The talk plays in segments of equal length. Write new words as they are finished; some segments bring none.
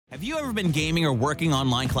Have you ever been gaming or working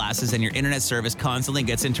online classes and your internet service constantly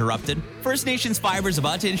gets interrupted? First Nations Fiber is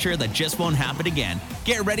about to ensure that just won't happen again.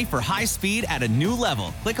 Get ready for high speed at a new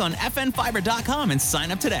level. Click on fnfiber.com and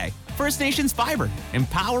sign up today. First Nations Fiber,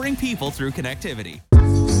 empowering people through connectivity.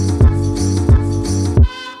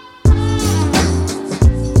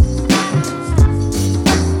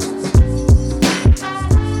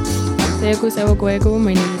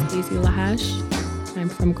 My name is Daisy Lahache. I'm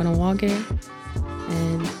from Ganawage.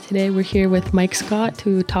 And today we're here with Mike Scott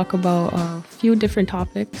to talk about a few different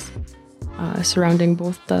topics surrounding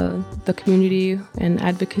both the community and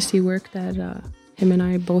advocacy work that him and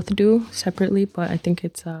I both do separately. But I think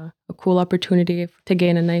it's a cool opportunity to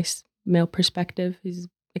gain a nice male perspective. He's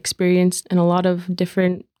experienced in a lot of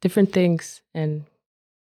different things, and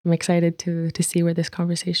I'm excited to see where this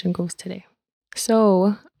conversation goes today.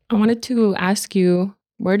 So I wanted to ask you,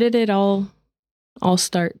 where did it all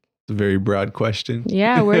start? A very broad question.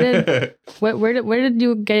 Yeah, where did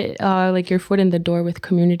you get like your foot in the door with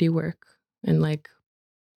community work and like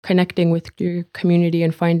connecting with your community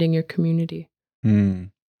and finding your community? I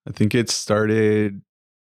think it started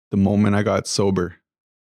the moment I got sober,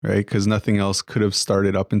 right? Because nothing else could have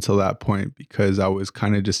started up until that point, because I was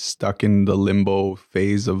kind of just stuck in the limbo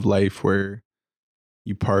phase of life where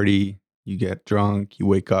you party, you get drunk, you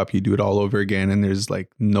wake up, you do it all over again, and there's like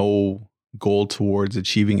no goal towards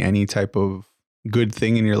achieving any type of good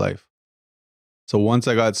thing in your life. So once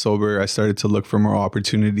I got sober, I started to look for more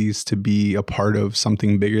opportunities to be a part of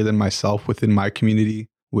something bigger than myself within my community,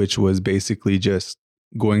 which was basically just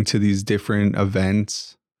going to these different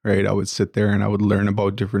events, right? I would sit there and I would learn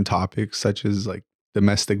about different topics, such as like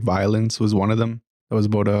domestic violence was one of them. That was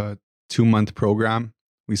about a 2-month program.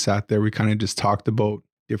 We sat there, we kind of just talked about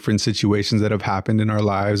different situations that have happened in our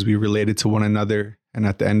lives. We related to one another. And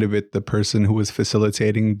at the end of it, the person who was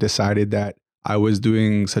facilitating decided that I was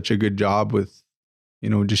doing such a good job with,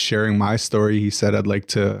 just sharing my story. He said, I'd like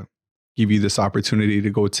to give you this opportunity to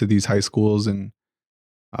go to these high schools and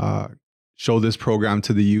show this program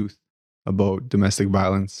to the youth about domestic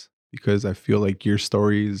violence, because I feel like your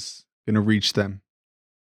story is going to reach them.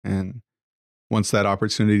 And once that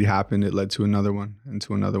opportunity happened, it led to another one and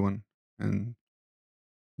to another one. And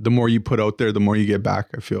the more you put out there, the more you get back,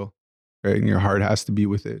 I feel. Right, and your heart has to be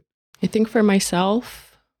with it. I think for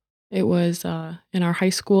myself, it was in our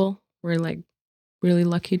high school. We're like really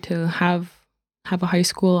lucky to have a high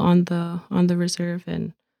school on the reserve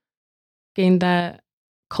and gain that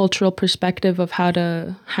cultural perspective of how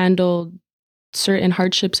to handle certain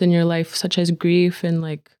hardships in your life, such as grief and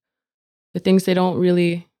like the things they don't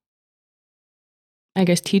really, I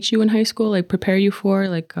guess, teach you in high school, like prepare you for,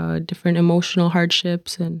 like different emotional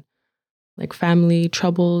hardships and like family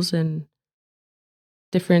troubles and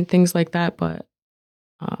different things like that. But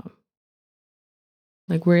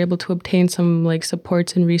like we're able to obtain some like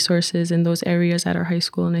supports and resources in those areas at our high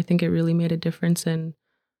school, and I think it really made a difference in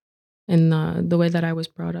the way that I was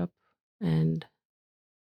brought up and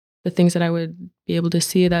the things that I would be able to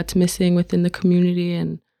see that's missing within the community.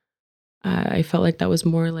 And I felt like that was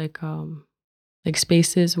more like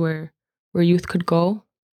spaces where youth could go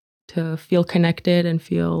to feel connected and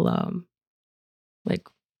feel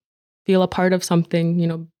feel a part of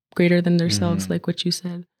something, greater than themselves, like what you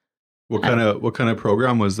said. What kind of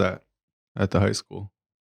program was that at the high school?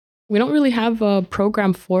 We don't really have a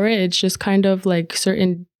program for it. It's just kind of like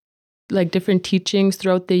certain, like different teachings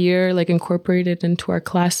throughout the year, like incorporated into our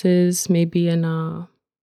classes. Maybe in a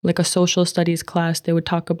social studies class, they would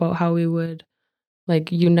talk about how we would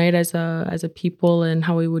like unite as a people and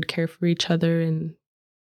how we would care for each other and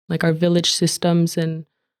like our village systems and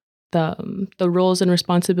the roles and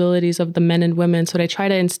responsibilities of the men and women. So they try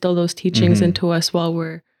to instill those teachings into us while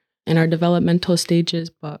we're in our developmental stages,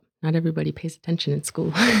 but not everybody pays attention in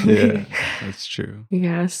school. Yeah, that's true.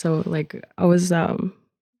 Yeah, so like I was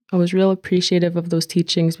real appreciative of those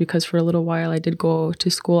teachings, because for a little while I did go to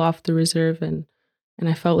school off the reserve and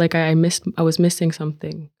I felt like I was missing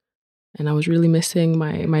something, and I was really missing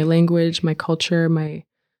my language, my culture, my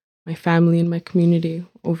family and my community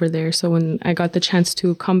over there. So when I got the chance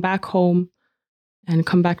to come back home and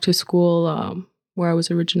come back to school where I was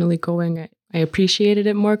originally going, I appreciated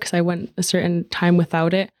it more because I went a certain time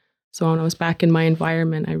without it. So when I was back in my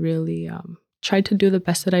environment, I really tried to do the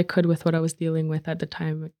best that I could with what I was dealing with at the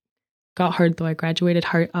time. It got hard though. I graduated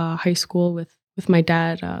high school with my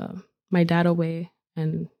dad away,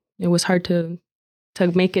 and it was hard to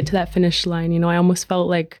make it to that finish line. I almost felt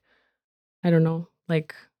like, I don't know,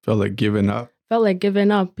 like felt like giving up.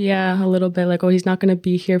 Yeah, a little bit like, oh, he's not going to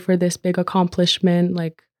be here for this big accomplishment.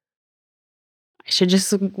 Like I should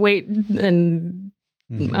just wait and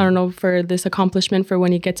Mhm. I don't know, for this accomplishment for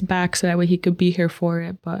when he gets back, so that way he could be here for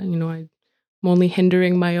it. But I'm only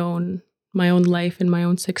hindering my own life and my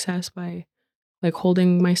own success by like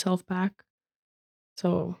holding myself back.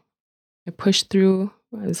 So I pushed through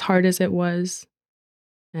as hard as it was,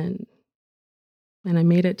 and I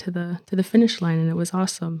made it to the finish line, and it was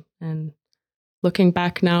awesome. And looking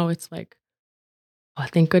back now, it's like, oh,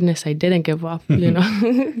 thank goodness I didn't give up,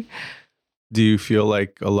 Do you feel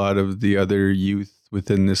like a lot of the other youth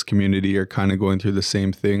within this community are kind of going through the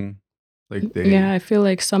same thing? Like Yeah, I feel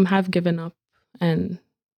like some have given up, and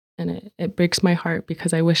it breaks my heart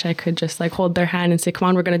because I wish I could just like hold their hand and say, come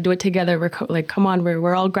on, we're going to do it together. Like, come on,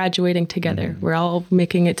 we're all graduating together. Mhm. We're all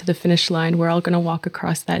making it to the finish line. We're all going to walk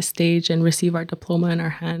across that stage and receive our diploma in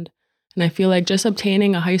our hand. And I feel like just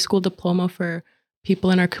obtaining a high school diploma for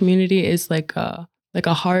people in our community is like a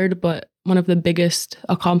hard, but one of the biggest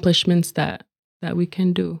accomplishments that we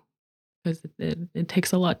can do, because it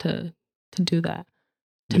takes a lot to do that,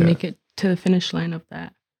 to Yeah. make it to the finish line of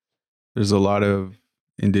that. There's a lot of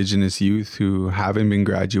Indigenous youth who haven't been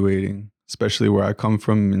graduating, especially where I come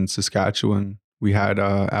from in Saskatchewan. We had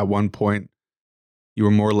at one point, you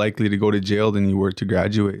were more likely to go to jail than you were to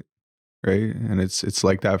graduate, right? And it's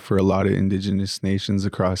like that for a lot of Indigenous nations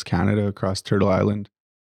across Canada, across Turtle Island.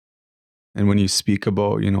 And when you speak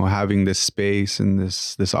about, having this space and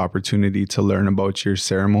this opportunity to learn about your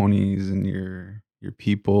ceremonies and your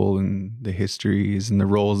people and the histories and the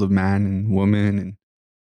roles of man and woman and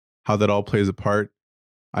how that all plays a part,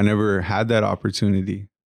 I never had that opportunity,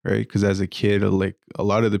 right? Because as a kid, like a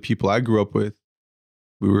lot of the people I grew up with,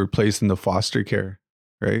 we were placed into foster care,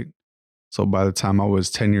 right? So by the time I was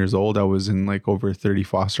 10 years old, I was in like over 30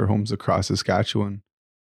 foster homes across Saskatchewan.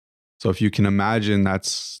 So if you can imagine,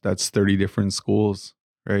 that's 30 different schools,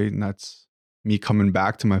 right? And that's me coming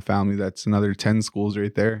back to my family. That's another 10 schools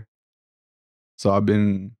right there. So I've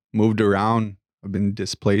been moved around. I've been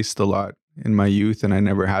displaced a lot in my youth, and I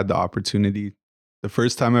never had the opportunity. The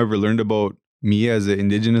first time I ever learned about me as an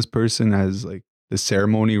Indigenous person, as like the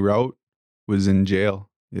ceremony route, was in jail.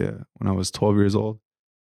 Yeah, when I was 12 years old.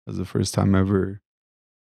 That was the first time I ever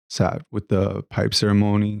sat with the pipe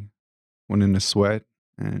ceremony, went in a sweat,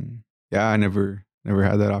 and yeah, I never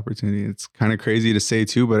had that opportunity. It's kind of crazy to say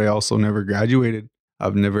too, but I also never graduated.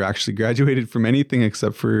 I've never actually graduated from anything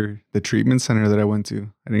except for the treatment center that I went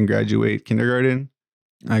to. I didn't graduate kindergarten.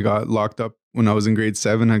 I got locked up when I was in grade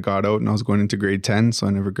 7. I got out and I was going into grade 10, so I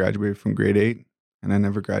never graduated from grade 8, and I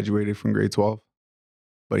never graduated from grade 12.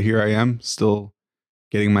 But here I am, still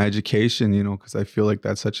getting my education, because I feel like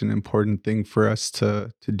that's such an important thing for us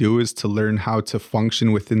to do, is to learn how to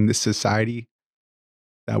function within this society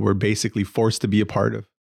that we're basically forced to be a part of.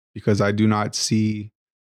 Because I do not see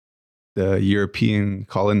the European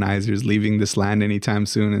colonizers leaving this land anytime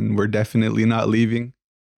soon, and we're definitely not leaving,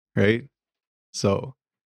 right? So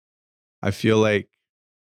I feel like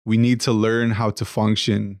we need to learn how to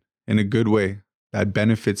function in a good way that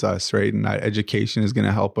benefits us, right? And that education is going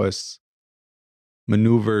to help us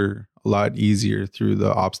maneuver a lot easier through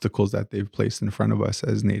the obstacles that they've placed in front of us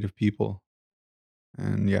as Native people.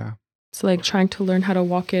 And yeah. It's like trying to learn how to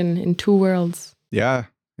walk in two worlds. Yeah,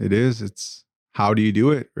 it is. It's how do you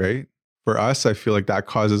do it, right? For us, I feel like that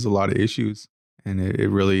causes a lot of issues, and it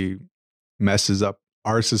really messes up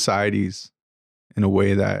our societies in a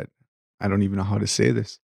way that I don't even know how to say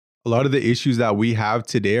this. A lot of the issues that we have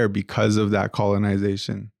today are because of that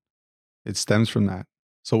colonization. It stems from that.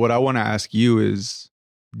 So what I want to ask you is,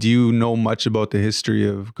 do you know much about the history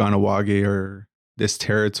of Ganawage or this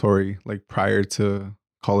territory, like prior to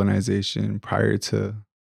colonization, prior to,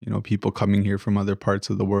 people coming here from other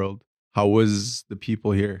parts of the world? How was the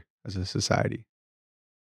people here as a society?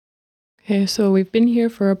 Okay, so we've been here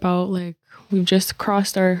for about we've just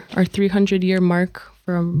crossed our 300-year mark.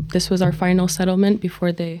 This was our final settlement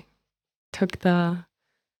before they took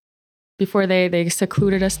before they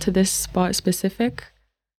secluded us to this spot specific.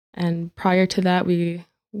 And prior to that, we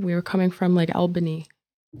were coming from Albany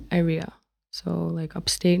area, so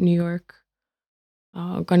upstate New York,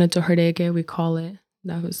 Ganatohardege, we call it.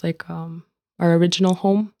 That was our original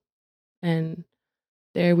home, and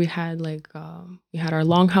there we had we had our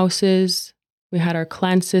longhouses, we had our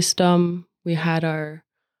clan system, we had our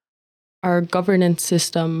governance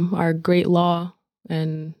system, our great law,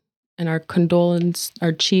 and our condolence,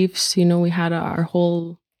 our chiefs. We had our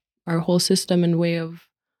whole system and way of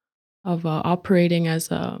operating as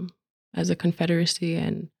a confederacy.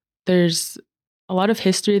 And there's a lot of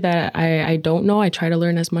history that I don't know. I try to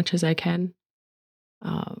learn as much as I can.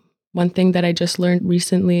 One thing that I just learned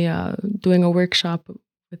recently, doing a workshop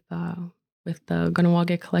with the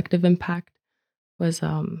Ganawage Collective Impact, was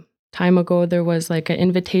time ago, there was like an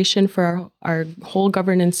invitation for our whole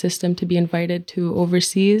governance system to be invited to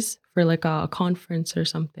overseas for like a conference or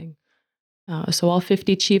something. So all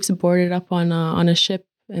 50 chiefs boarded up on a ship,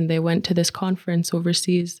 and they went to this conference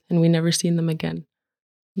overseas, and we never seen them again.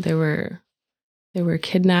 They were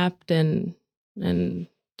kidnapped, and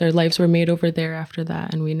their lives were made over there after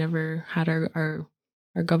that, and we never had our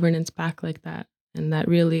governance back like that. And that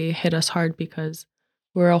really hit us hard because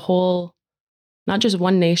we're a whole, not just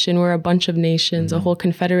one nation, we're a bunch of nations, a whole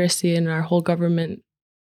confederacy, and our whole government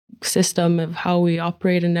system of how we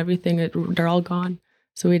operate and everything, they're all gone.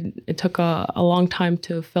 So it took a long time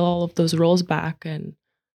to fill all of those roles back and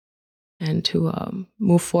to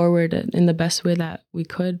move forward in the best way that we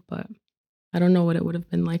could. But I don't know what it would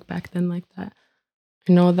have been like back then like that.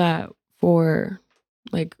 I know that for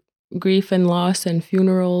like grief and loss and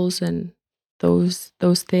funerals and those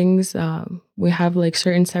things, we have like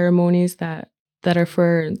certain ceremonies that are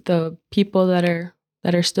for the people that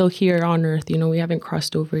are still here on earth. You know, we haven't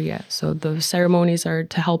crossed over yet. So the ceremonies are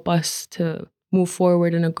to help us to move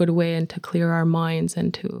forward in a good way and to clear our minds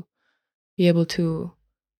and to be able to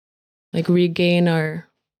like regain our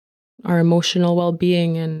emotional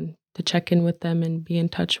well-being and to check in with them and be in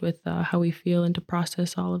touch with how we feel and to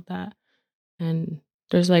process all of that. And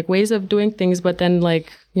there's like ways of doing things, but then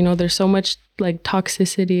like, you know, there's so much like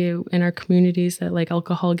toxicity in our communities that like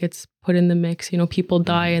alcohol gets put in the mix. You know, people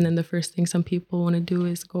die, and then the first thing some people want to do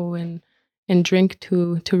is go and drink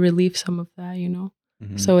to relieve some of that, you know?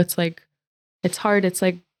 So it's like, it's hard. It's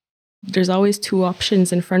like, there's always two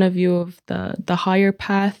options in front of you of the higher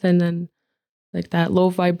path, and then like that low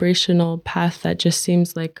vibrational path that just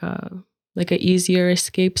seems like a easier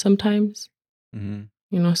escape sometimes.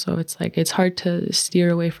 You know, so it's like it's hard to steer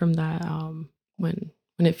away from that when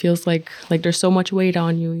it feels like there's so much weight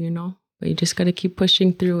on you, you know. But you just got to keep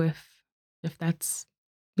pushing through if that's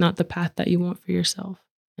not the path that you want for yourself.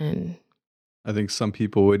 And I think some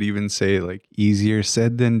people would even say like easier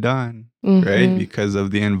said than done, right? Because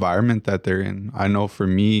of the environment that they're in. I know for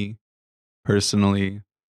me personally,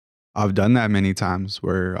 I've done that many times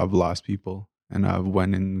where I've lost people and I've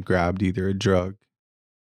went and grabbed either a drug,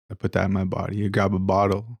 I put that in my body, or grab a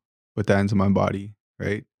bottle, put that into my body,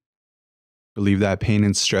 right? Relieve that pain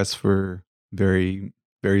and stress for very,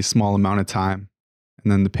 very small amount of time.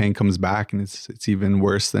 And then the pain comes back and it's even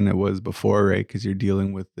worse than it was before, right? Because you're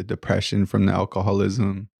dealing with the depression from the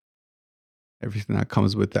alcoholism, everything that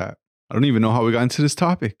comes with that. I don't even know how we got into this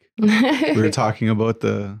topic. We were talking about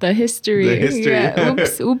the history. The history. Yeah.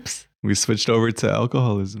 Oops. We switched over to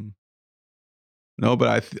alcoholism. No,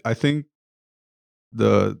 but I think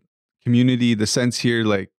the community, the sense here,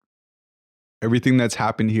 like everything that's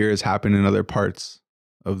happened here has happened in other parts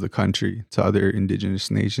of the country to other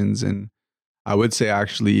indigenous nations. And I would say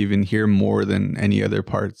actually even here more than any other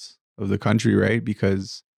parts of the country, right?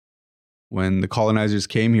 Because when the colonizers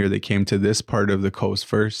came here, they came to this part of the coast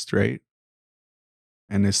first, right?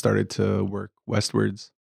 And they started to work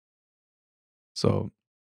westwards. So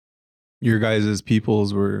your guys'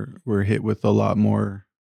 peoples were hit with a lot more,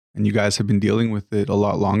 and you guys have been dealing with it a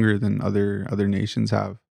lot longer than other nations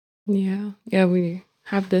have. Yeah. We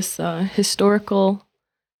have this historical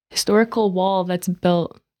wall that's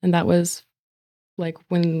built, and that was like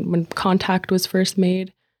when contact was first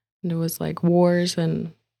made, and there was like wars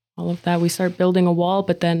and all of that. We started building a wall,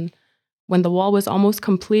 but then when the wall was almost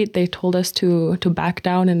complete, they told us to back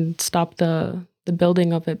down and stop the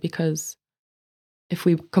building of it, because if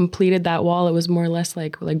we completed that wall, it was more or less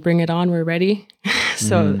like bring it on, we're ready.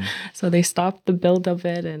 So they stopped the build of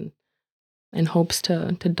it and in hopes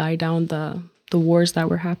to die down the wars that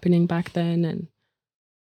were happening back then. And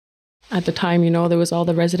at the time, you know, there was all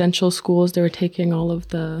the residential schools. They were taking all of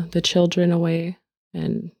the children away.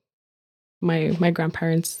 And my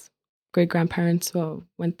grandparents, great-grandparents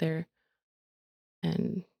went there.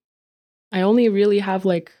 And I only really have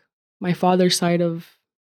like my father's side of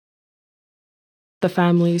the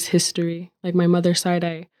family's history. Like my mother's side,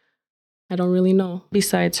 I don't really know.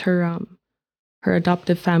 Besides her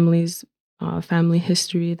adoptive family's family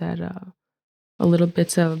history, that a little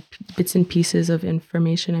bits and pieces of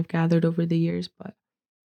information I've gathered over the years, but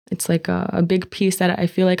it's like a big piece that I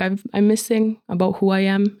feel like I'm missing about who I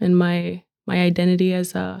am and my identity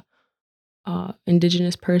as a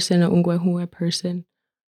indigenous person, a Ungwehue person.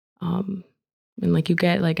 And like you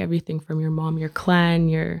get like everything from your mom, your clan,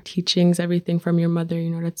 your teachings, everything from your mother. You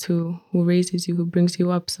know, that's who raises you, who brings you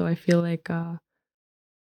up. So I feel like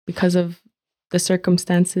because of the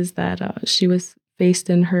circumstances that she was faced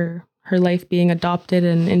in her life, being adopted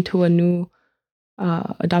and into a new,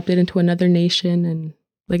 adopted into another nation, and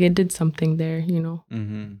like it did something there, you know.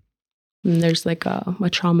 And there's like a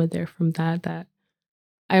trauma there from that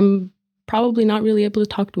I'm probably not really able to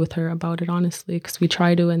talk with her about it, honestly, because we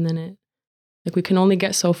try to, and then we can only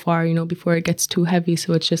get so far, before it gets too heavy.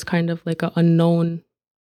 So it's just kind of like an unknown,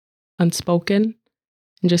 unspoken,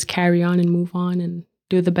 and just carry on and move on and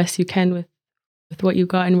do the best you can with what you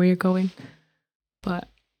got and where you're going. But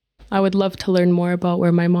I would love to learn more about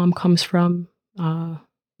where my mom comes from. I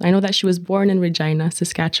know that she was born in Regina,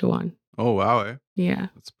 Saskatchewan. Oh, wow. Eh? Yeah.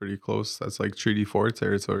 That's pretty close. That's like Treaty 4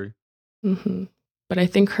 territory. Mm-hmm. But I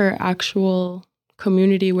think her actual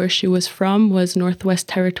community where she was from was Northwest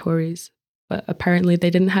Territories. But apparently they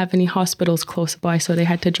didn't have any hospitals close by, so they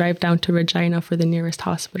had to drive down to Regina for the nearest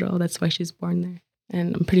hospital. That's why she's born there.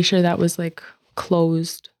 And I'm pretty sure that was like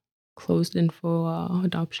closed info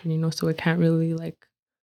adoption, so it can't really like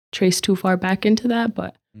trace too far back into that.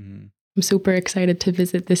 But I'm super excited to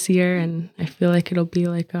visit this year, and I feel like it'll be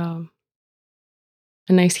like a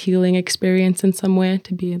nice healing experience in some way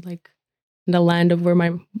to be like in the land of where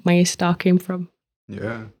my stock came from.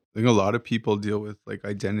 Yeah. I think a lot of people deal with like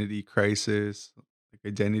identity crisis, like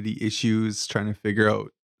identity issues, trying to figure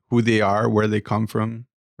out who they are, where they come from,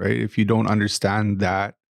 right? If you don't understand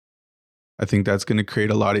that, I think that's going to create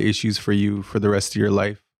a lot of issues for you for the rest of your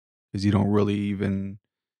life, because you don't really even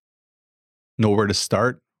know where to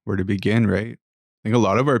start, where to begin, right? I think a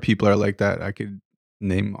lot of our people are like that. I could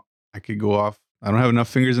go off. I don't have enough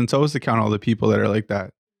fingers and toes to count all the people that are like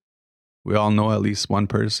that. We all know at least one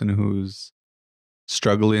person who's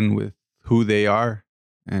struggling with who they are.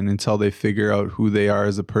 And until they figure out who they are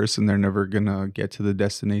as a person, they're never going to get to the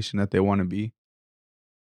destination that they want to be.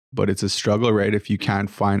 But it's a struggle, right? If you can't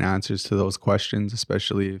find answers to those questions,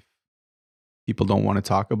 especially if people don't want to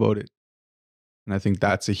talk about it. And I think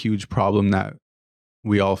that's a huge problem that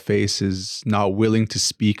we all face, is not willing to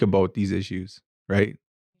speak about these issues, right?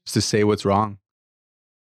 Just to say what's wrong.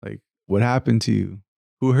 Like, what happened to you?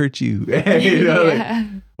 Who hurt you? Like,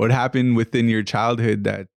 what happened within your childhood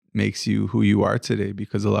that makes you who you are today?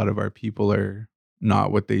 Because a lot of our people are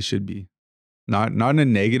not what they should be. Not in a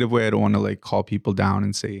negative way. I don't want to like call people down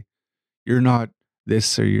and say, you're not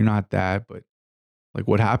this or you're not that. But like,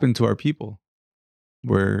 what happened to our people?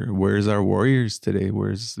 Where's our warriors today?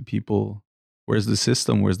 Where's the people? Where's the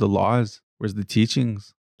system? Where's the laws? Where's the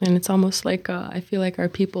teachings? And it's almost like I feel like our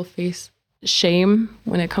people face shame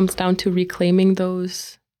when it comes down to reclaiming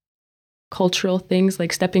those cultural things,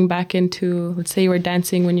 like stepping back into, let's say you were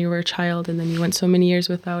dancing when you were a child and then you went so many years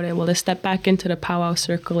without it. Well, to step back into the powwow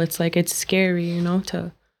circle, it's like, it's scary,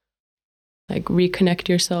 to like reconnect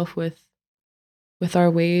yourself with our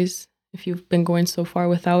ways. If you've been going so far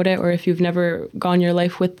without it, or if you've never gone your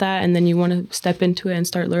life with that and then you want to step into it and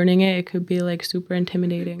start learning it, it could be like super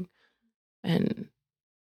intimidating. And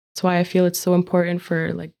that's why I feel it's so important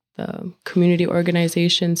for like the community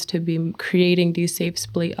organizations to be creating these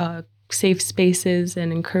safe spaces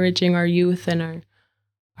and encouraging our youth and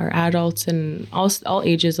our adults and all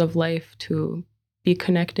ages of life to be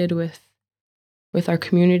connected with our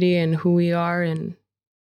community and who we are, and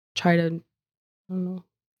try to, I don't know,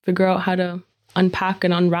 figure out how to unpack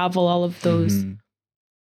and unravel all of those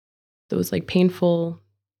like painful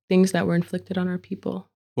things that were inflicted on our people.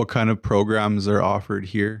 What kind of programs are offered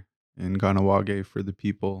here in Kahnawake for the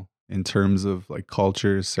people in terms of like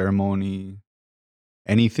culture, ceremony,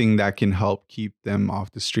 anything that can help keep them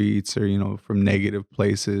off the streets or, from negative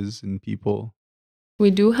places and people? We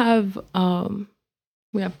do have,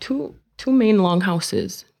 we have two main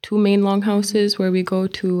longhouses where we go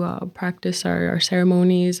to practice our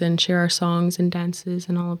ceremonies and share our songs and dances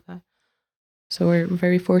and all of that. So we're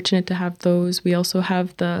very fortunate to have those. We also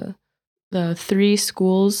have the 3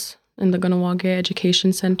 schools in the Kahnawake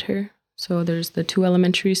Education Center. So there's the 2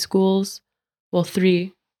 elementary schools,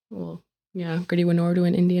 3. Well, yeah, Gadiwanordu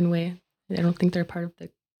and Indian Way. I don't think they're part of the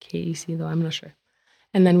KEC though, I'm not sure.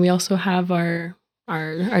 And then we also have our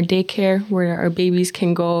daycare where our babies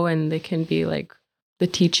can go and they can be like the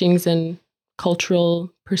teachings and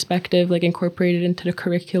cultural perspective like incorporated into the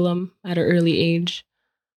curriculum at an early age.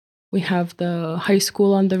 We have the high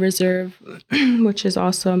school on the reserve, which is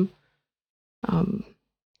awesome. And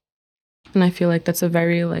I feel like that's a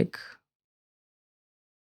very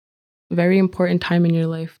important time in your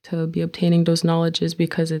life to be obtaining those knowledges,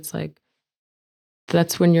 because it's like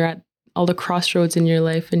that's when you're at all the crossroads in your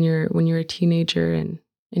life and when you're a teenager and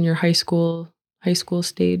in your high school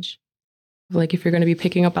stage. Like if you're going to be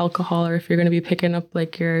picking up alcohol, or if you're going to be picking up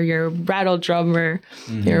like your rattle drum or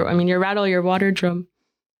your rattle, your water drum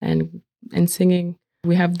and singing.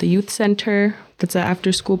 We have the youth center. That's an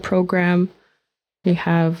after school program. We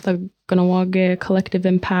have the Kahnawake Collective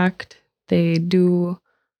Impact. They do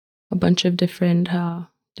a bunch of different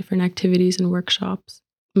different activities and workshops.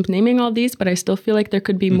 I'm naming all these, but I still feel like there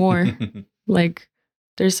could be more. Like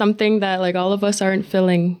there's something that like all of us aren't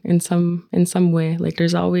filling in some way. Like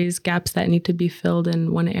there's always gaps that need to be filled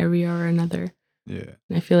in one area or another. Yeah.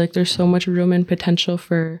 And I feel like there's so much room and potential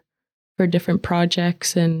for different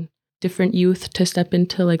projects and different youth to step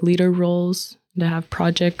into like leader roles, to have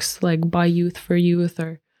projects like by youth for youth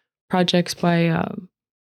or projects by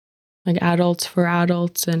like adults for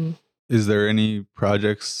adults. And is there any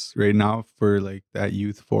projects right now for like that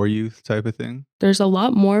youth for youth type of thing? there's a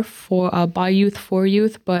lot more for by youth for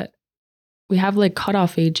youth, but we have like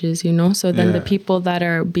cutoff ages, you know? So then the people that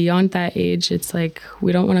are beyond that age, it's like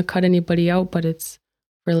we don't want to cut anybody out, but it's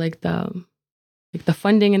for like the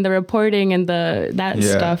funding and the reporting and that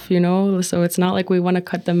stuff, you know? So it's not like we want to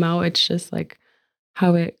cut them out. It's just like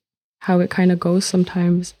how it kind of goes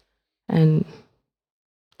sometimes. And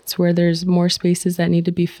it's where there's more spaces that need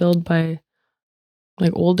to be filled by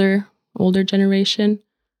like older generation.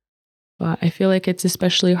 But I feel like it's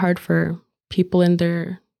especially hard for people in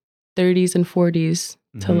their 30s and 40s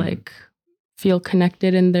to like feel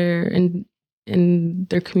connected in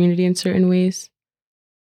their community in certain ways.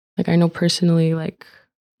 Like I know personally, like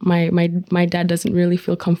my dad doesn't really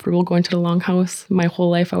feel comfortable going to the Longhouse. My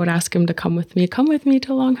whole life I would ask him to come with me to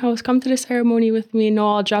the Longhouse, come to the ceremony with me.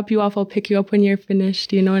 No, I'll drop you off, I'll pick you up when you're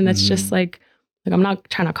finished, you know? And that's just like I'm not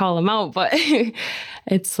trying to call him out, but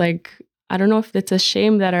it's like, I don't know if it's a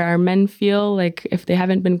shame that our men feel like if they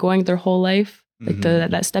haven't been going their whole life, like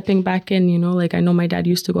that stepping back in, you know, like I know my dad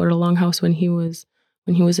used to go to the Longhouse when he was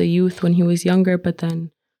a youth, when he was younger, but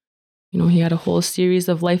then, you know, he had a whole series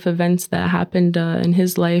of life events that happened in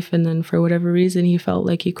his life. And then for whatever reason, he felt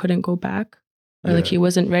like he couldn't go back or like he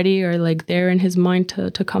wasn't ready or like there in his mind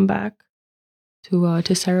to come back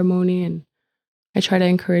to ceremony. And I try to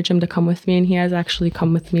encourage him to come with me. And he has actually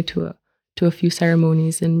come with me to a few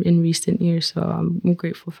ceremonies in recent years. So I'm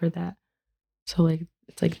grateful for that. So like,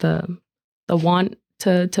 it's like the want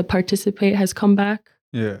to participate has come back.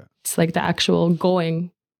 Yeah. It's like the actual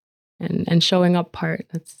going and showing up part.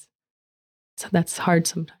 That's hard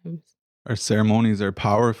sometimes. Our ceremonies are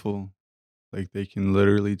powerful. Like they can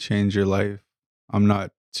literally change your life. I'm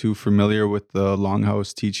not too familiar with the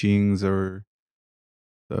Longhouse teachings or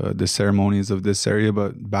the ceremonies of this area,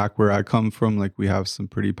 but back where I come from, like we have some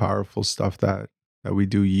pretty powerful stuff that we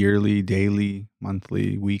do yearly, daily,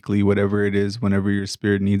 monthly, weekly, whatever it is, whenever your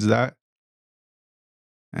spirit needs that.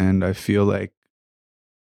 And I feel like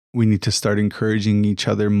we need to start encouraging each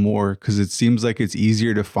other more because it seems like it's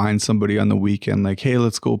easier to find somebody on the weekend like, hey,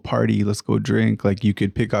 let's go party, let's go drink. Like you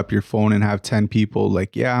could pick up your phone and have 10 people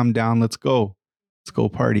like, yeah, I'm down, let's go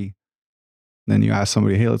party. Then you ask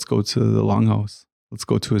somebody, hey, let's go to the Longhouse, let's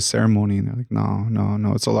go to a ceremony. And they're like,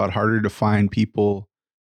 no. It's a lot harder to find people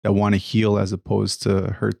that want to heal as opposed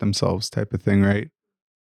to hurt themselves type of thing, right?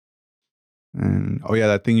 And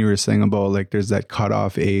that thing you were saying about like there's that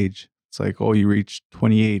cutoff age. It's like, oh, you reached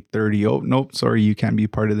 28, 30. Oh, nope, sorry, you can't be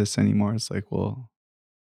part of this anymore. It's like, well,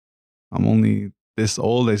 I'm only this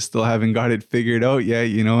old. I still haven't got it figured out yet,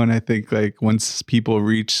 you know? And I think like once people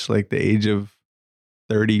reach like the age of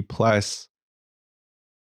 30 plus,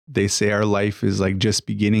 they say our life is like just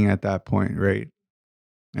beginning at that point, right?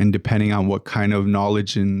 And depending on what kind of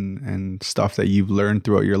knowledge and stuff that you've learned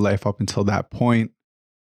throughout your life up until that point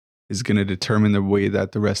is going to determine the way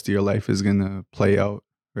that the rest of your life is going to play out.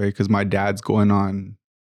 Right? Because my dad's going on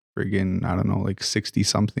friggin', I don't know, like 60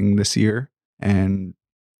 something this year. And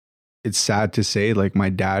it's sad to say, like, my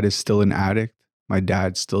dad is still an addict. My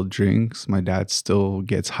dad still drinks. My dad still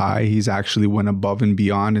gets high. He's actually went above and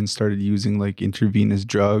beyond and started using like intravenous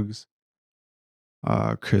drugs,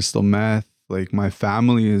 crystal meth. Like my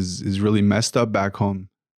family is really messed up back home.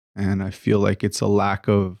 And I feel like it's a lack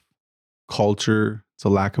of culture. It's a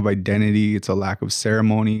lack of identity. It's a lack of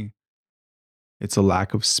ceremony. It's a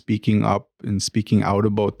lack of speaking up and speaking out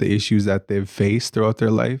about the issues that they've faced throughout their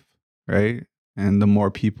life, right? And the more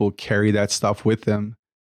people carry that stuff with them,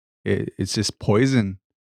 it's just poison.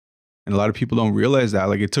 And a lot of people don't realize that.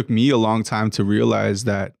 Like it took me a long time to realize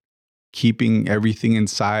that keeping everything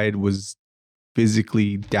inside was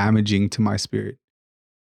physically damaging to my spirit.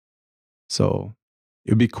 So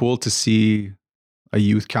it would be cool to see a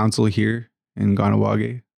youth council here in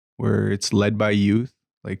Ganawage where it's led by youth,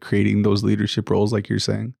 like creating those leadership roles, like you're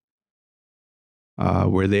saying,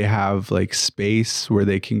 where they have like space where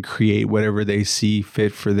they can create whatever they see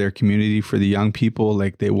fit for their community, for the young people.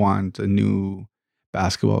 Like they want a new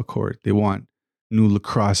basketball court. They want new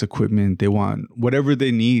lacrosse equipment. They want whatever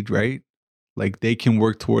they need, right? Like they can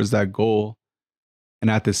work towards that goal.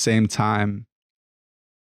 And at the same time,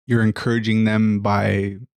 you're encouraging them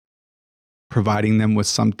by providing them with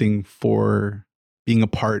something for being a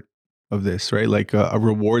part of this, right? Like a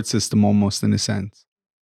reward system almost, in a sense.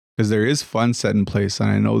 Because there is fun set in place.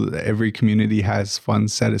 And I know that every community has fun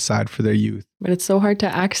set aside for their youth. But it's so hard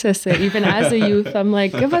to access it. Even as a youth, I'm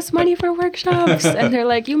like, give us money for workshops. And they're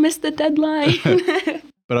like, you missed the deadline.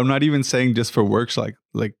 But I'm not even saying just for workshops.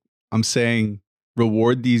 Like I'm saying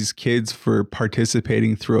reward these kids for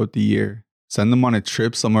participating throughout the year. Send them on a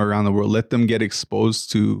trip somewhere around the world. Let them get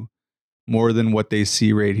exposed to more than what they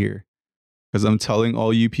see right here. Because I'm telling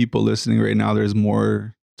all you people listening right now, there's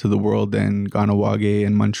more to the world than Ganawage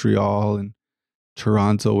and Montreal and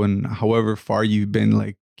Toronto and however far you've been.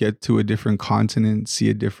 Like, get to a different continent, see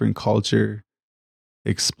a different culture,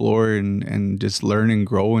 explore and just learn and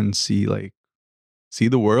grow and see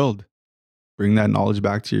the world. Bring that knowledge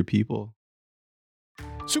back to your people.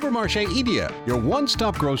 Supermarché Idia, your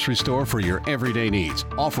one-stop grocery store for your everyday needs,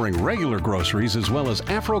 offering regular groceries as well as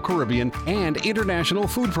Afro-Caribbean and international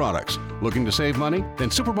food products. Looking to save money? Then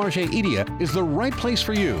Supermarché Idia is the right place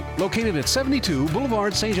for you. Located at 72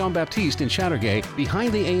 Boulevard Saint-Jean-Baptiste in Chateauguay,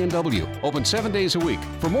 behind the A&W. Open 7 days a week.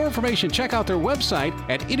 For more information, check out their website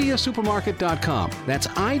at idiasupermarket.com. That's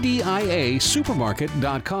IDIA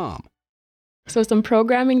supermarket.com. So some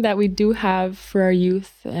programming that we do have for our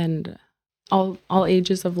youth and all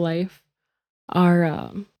ages of life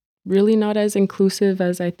are really not as inclusive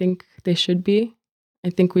as I think they should be. I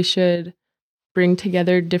think we should bring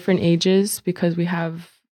together different ages because we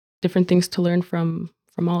have different things to learn from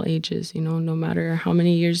all ages. You know, no matter how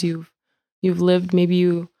many years you've lived, maybe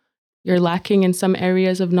you're lacking in some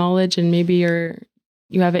areas of knowledge, and maybe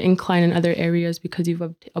you have an incline in other areas because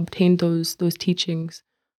you've obtained those teachings.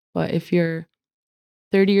 But if you're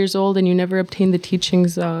 30 years old and you never obtained the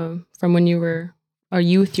teachings from when you were a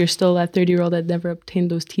youth, you're still that 30-year-old that never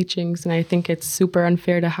obtained those teachings. And I think it's super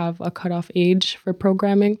unfair to have a cutoff age for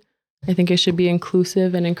programming. I think it should be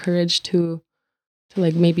inclusive and encouraged to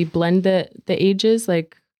like maybe blend the ages.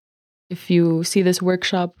 Like if you see this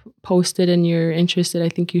workshop posted and you're interested, I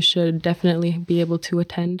think you should definitely be able to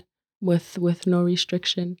attend with no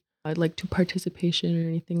restriction, like to participation or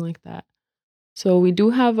anything like that. So we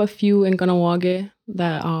do have a few in Ganawage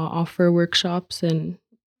that offer workshops and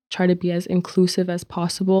try to be as inclusive as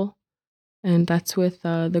possible. And that's with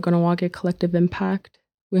the Ganawage Collective Impact.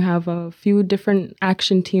 We have a few different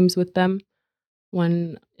action teams with them.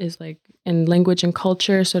 One is like in language and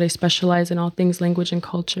culture, so they specialize in all things language and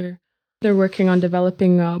culture. They're working on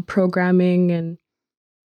developing programming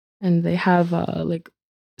and they have like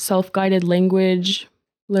self-guided language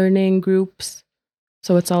learning groups.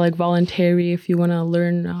 So it's all like voluntary. If you want to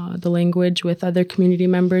learn the language with other community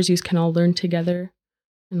members, you can all learn together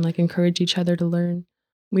and like encourage each other to learn.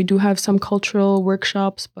 We do have some cultural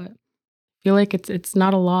workshops, but I feel like it's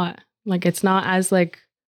not a lot. Like it's not as like,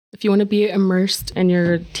 if you want to be immersed in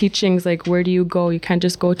your teachings, like where do you go? You can't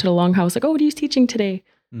just go to the longhouse like, oh, what are you teaching today?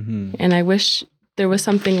 Mm-hmm. And I wish there was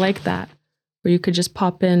something like that where you could just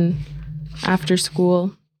pop in after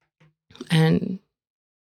school and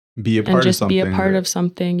be a part of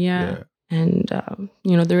something. Yeah. And,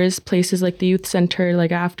 there is places like the youth center,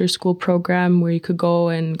 like after school program where you could go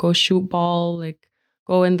and go shoot ball, like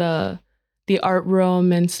go in the art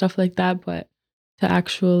room and stuff like that. But to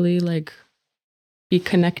actually like be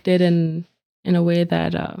connected in a way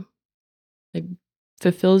that like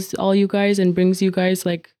fulfills all you guys and brings you guys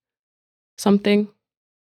like something,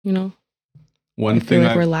 I feel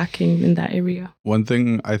like we're lacking in that area. One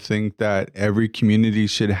thing I think that every community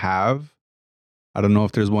should have, I don't know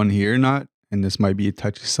if there's one here or not, and this might be a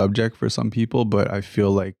touchy subject for some people, but I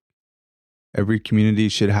feel like every community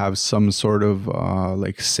should have some sort of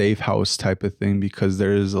like safe house type of thing, because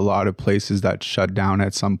there's a lot of places that shut down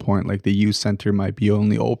at some point. Like the youth center might be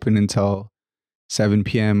only open until 7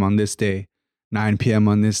 p.m. on this day, 9 p.m.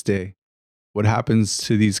 on this day. What happens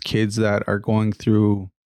to these kids that are going through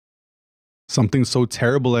something so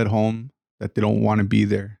terrible at home that they don't want to be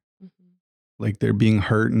there? Mm-hmm. Like they're being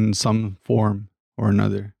hurt in some form or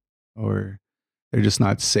another, or they're just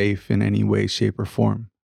not safe in any way, shape, or form.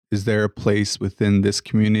 Is there a place within this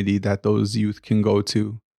community that those youth can go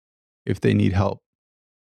to if they need help?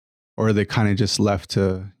 Or are they kind of just left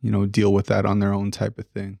to, deal with that on their own type of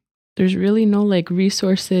thing? There's really no like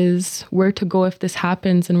resources where to go if this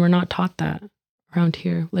happens, and we're not taught that around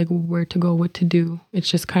here, like where to go, what to do. It's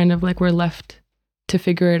just kind of like we're left to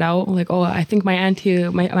figure it out. Like, oh, I think my auntie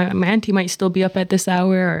might still be up at this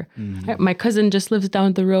hour, or my cousin just lives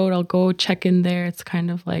down the road. I'll go check in there. It's kind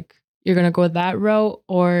of like you're going to go that route,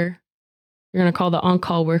 or you're going to call the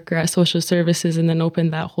on-call worker at social services and then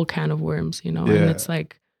open that whole can of worms, Yeah. And it's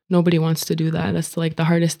like, nobody wants to do that. That's like the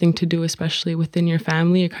hardest thing to do, especially within your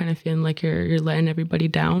family. You're kind of feeling like you're letting everybody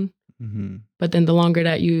down. Mm-hmm. But then the longer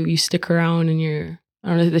that you stick around and I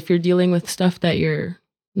don't know if you're dealing with stuff that you're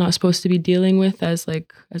not supposed to be dealing with as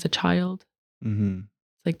a child. Mm-hmm.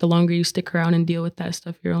 It's like the longer you stick around and deal with that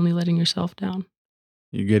stuff, you're only letting yourself down.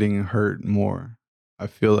 You're getting hurt more. I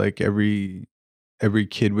feel like every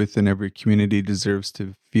kid within every community deserves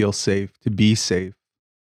to feel safe, to be safe,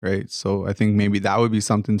 right? So I think maybe that would be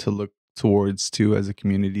something to look towards too as a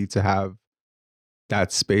community, to have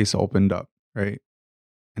that space opened up, right?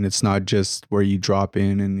 And it's not just where you drop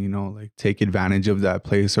in and, like take advantage of that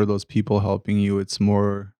place or those people helping you. It's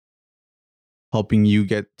more helping you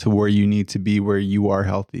get to where you need to be, where you are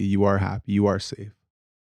healthy, you are happy, you are safe,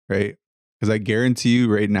 right? Because I guarantee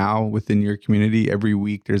you right now within your community, every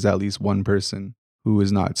week there's at least one person who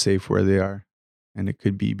is not safe where they are. And it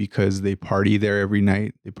could be because they party there every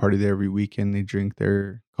night, they party there every weekend, they drink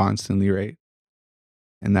there constantly, right?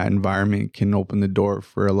 And that environment can open the door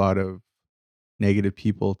for a lot of negative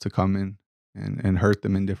people to come in and hurt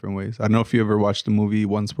them in different ways. I don't know if you ever watched the movie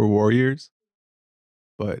Once Were Warriors,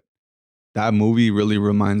 but that movie really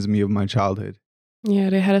reminds me of my childhood. Yeah,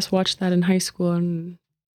 they had us watch that in high school, and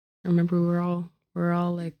I remember we were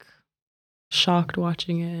all like shocked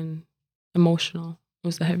watching it and emotional. It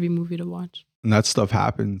was a heavy movie to watch. And that stuff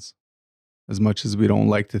happens as much as we don't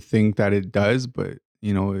like to think that it does, but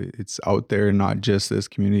it's out there, not just this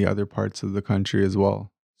community, other parts of the country as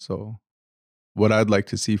well. So what I'd like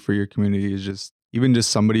to see for your community is just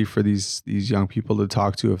somebody for these young people to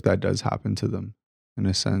talk to if that does happen to them, in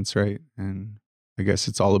a sense, right? And I guess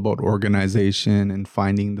it's all about organization and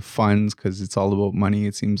finding the funds, because it's all about money,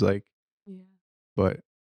 it seems like. Yeah. But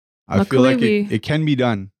I feel like it can be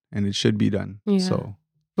done and it should be done. Yeah. So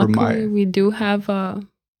luckily we do have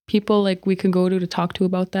people like we can go to talk to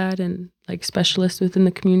about that, and like specialists within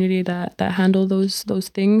the community that handle those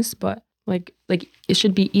things. But like it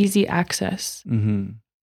should be easy access. Mm-hmm.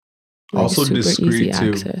 Like also discreet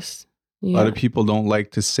too. Access. Yeah. A lot of people don't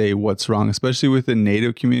like to say what's wrong, especially within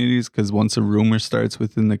Native communities, because once a rumor starts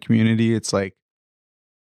within the community, it's like,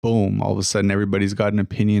 boom, all of a sudden everybody's got an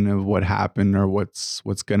opinion of what happened or what's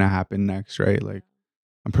going to happen next, right? Like,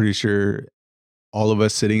 I'm pretty sure all of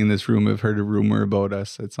us sitting in this room have heard a rumor about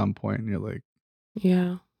us at some point, and you're like...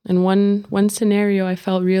 Yeah. And one scenario I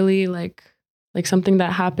felt really like something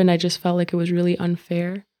that happened, I just felt like it was really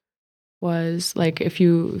unfair, was like if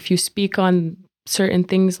you speak on certain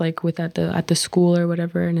things like at the school or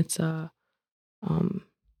whatever, and it's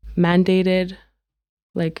mandated,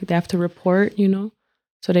 like they have to report,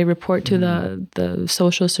 so they report to the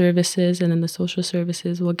social services, and then the social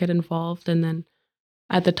services will get involved. And then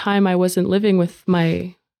at the time I wasn't living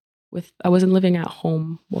I wasn't living at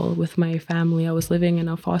home with my family. I was living in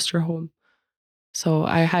a foster home. So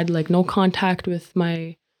I had like no contact with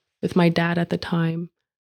my dad at the time.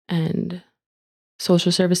 And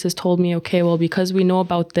social services told me, okay, well, because we know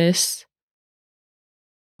about this,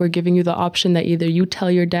 we're giving you the option that either you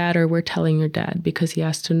tell your dad or we're telling your dad, because he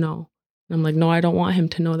has to know. And I'm like, no, I don't want him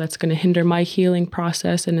to know. That's going to hinder my healing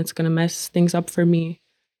process, and it's going to mess things up for me,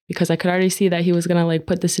 because I could already see that he was going to like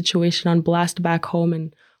put the situation on blast back home.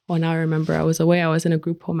 And now I remember I was away. I was in a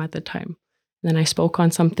group home at the time. And then I spoke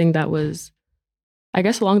on something that was, I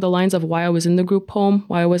guess, along the lines of why I was in the group home,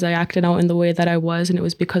 why was I acting out in the way that I was, and it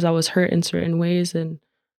was because I was hurt in certain ways, and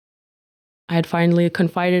I had finally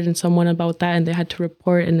confided in someone about that, and they had to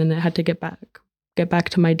report, and then I had to get back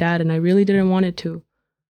to my dad, and I really didn't want it to.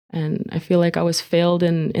 And I feel like I was failed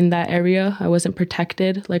in that area. I wasn't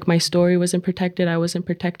protected. Like my story wasn't protected. I wasn't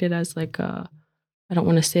protected as like I don't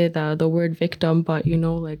want to say the word victim, but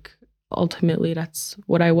like ultimately that's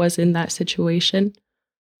what I was in that situation.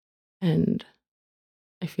 And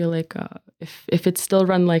I feel like if it's still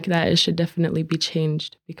run like that, it should definitely be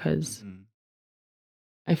changed, because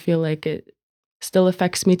I feel like it still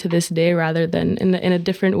affects me to this day, rather than in a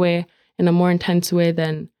different way, in a more intense way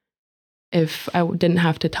than if I didn't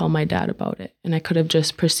have to tell my dad about it. And I could have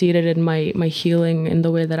just proceeded in my healing in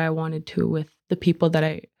the way that I wanted to, with the people that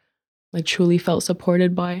I like truly felt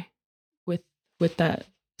supported by with that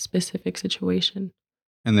specific situation.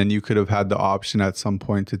 And then you could have had the option at some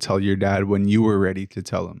point to tell your dad when you were ready to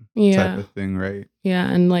tell him, type of thing, right? Yeah,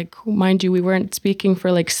 and like, mind you, we weren't speaking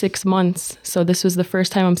for like 6 months. So this was the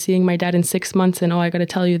first time I'm seeing my dad in 6 months, and I got to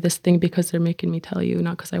tell you this thing because they're making me tell you,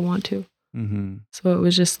 not because I want to. Mm-hmm. So it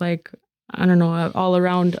was just like, I don't know, an all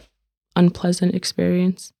around unpleasant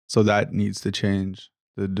experience. So that needs to change,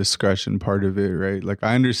 the discretion part of it, right? Like,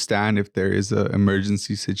 I understand if there is an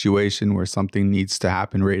emergency situation where something needs to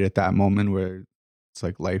happen right at that moment, where it's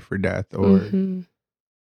like life or death, or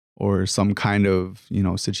or some kind of,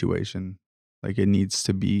 situation. Like it needs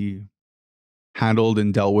to be handled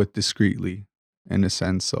and dealt with discreetly in a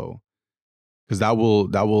sense. So, because that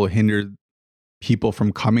will hinder people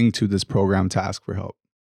from coming to this program to ask for help,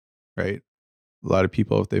 right? A lot of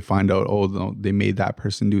people, if they find out, oh, no, they made that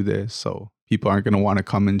person do this, so people aren't going to want to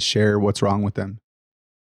come and share what's wrong with them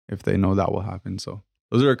if they know that will happen. So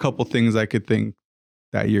those are a couple things I could think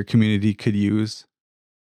that your community could use.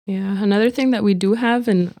 Yeah. Another thing that we do have,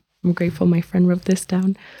 and I'm grateful my friend wrote this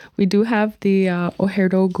down, we do have the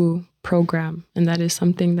Oherogu program. And that is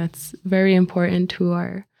something that's very important to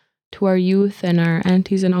our youth and our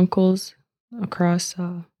aunties and uncles across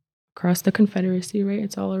the Confederacy, right?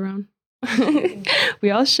 It's all around.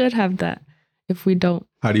 We all should have that if we don't.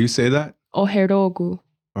 How do you say that? Oherogu.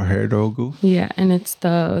 Oherogu? Yeah, and it's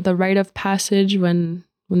the rite of passage when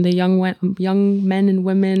the young men and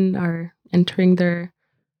women are entering their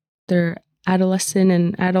adolescent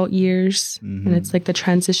and adult years, and it's like the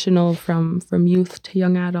transitional from youth to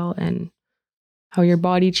young adult, and how your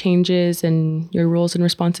body changes and your roles and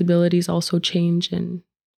responsibilities also change and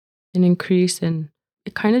increase, and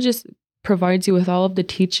it kind of just provides you with all of the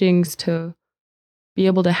teachings to be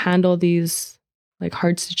able to handle these like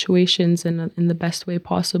hard situations in the best way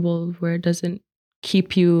possible, where it doesn't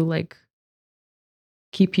keep you at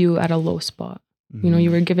a low spot.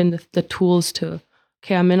 You were given the tools to,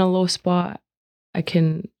 okay, I'm in a low spot. I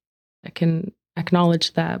can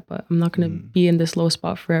acknowledge that, but I'm not going to be in this low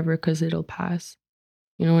spot forever because it'll pass.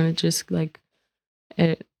 And it just like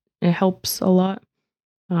it helps a lot.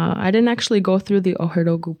 I didn't actually go through the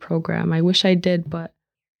Oherogu program. I wish I did, but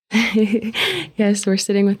yes, we're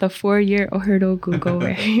sitting with a 4-year Oherogu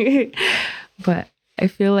goer. But I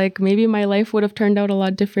feel like maybe my life would have turned out a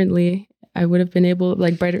lot differently. I would have been able,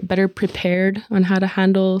 like, better prepared on how to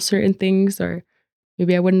handle certain things, or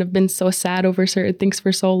maybe I wouldn't have been so sad over certain things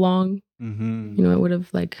for so long. It would have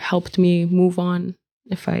like helped me move on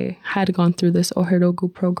if I had gone through this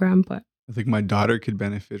Oherogu program. But I think my daughter could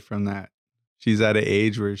benefit from that. She's at an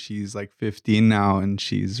age where she's like 15 now, and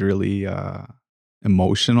she's really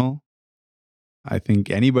emotional. I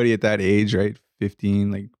think anybody at that age, right?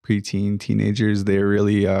 15, like preteen, teenagers, they're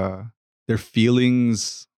really, their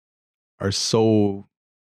feelings are so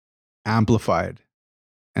amplified.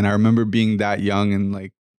 And I remember being that young and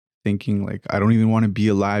like thinking like, I don't even want to be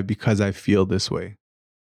alive because I feel this way,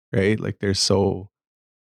 right? Like they're so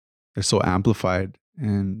amplified,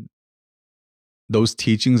 and those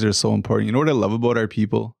teachings are so important. You know what I love about our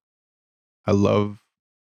people? I love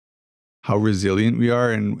how resilient we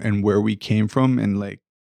are and where we came from. And like,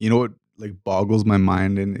 what like boggles my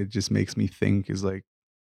mind and it just makes me think is like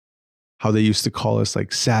how they used to call us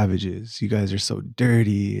like savages. You guys are so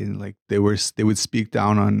dirty. And like they would speak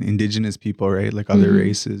down on indigenous people, right? Like other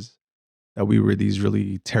races, that we were these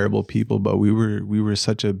really terrible people, but we were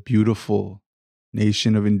such a beautiful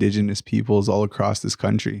nation of indigenous peoples all across this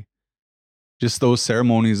country. Just those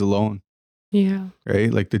ceremonies alone. yeah,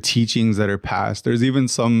 Right? Like the teachings that are passed. There's even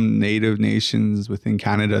some native nations within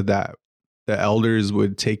Canada that the elders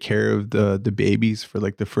would take care of the babies for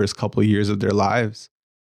like the first couple of years of their lives.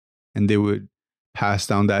 And they would pass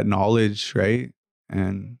down that knowledge, right?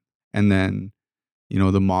 And then,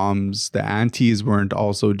 the moms, the aunties weren't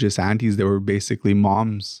also just aunties. They were basically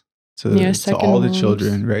moms to all the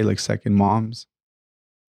children, right? Like second moms.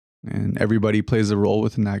 And everybody plays a role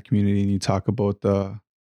within that community. And you talk about the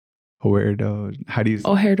Oherogu.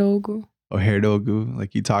 Oherogu.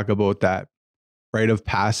 Like you talk about that rite of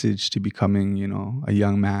passage to becoming, a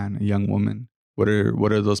young man, a young woman. What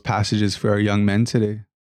are those passages for our young men today?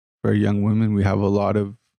 For our young women, we have a lot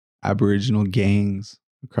of Aboriginal gangs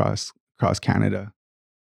across Canada.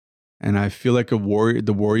 And I feel like the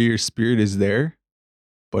warrior spirit is there,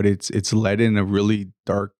 but it's led in a really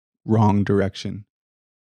dark, wrong direction,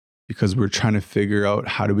 because we're trying to figure out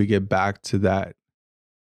how do we get back to that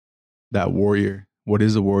warrior. What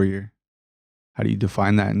is a warrior? How do you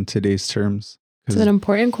define that in today's terms? It's an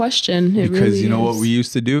important question. Because really you know is. what we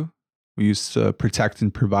used to do? We used to protect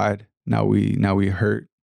and provide. Now we hurt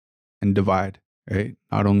and divide, right?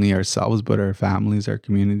 Not only ourselves, but our families, our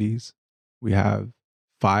communities. We have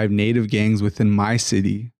 5 native gangs within my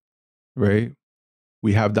city, right?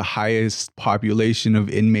 We have the highest population of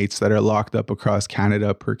inmates that are locked up across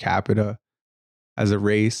Canada per capita as a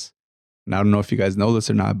race. And I don't know if you guys know this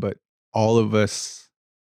or not, but all of us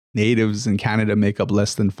natives in Canada make up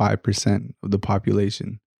less than 5% of the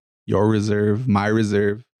population. Your reserve, my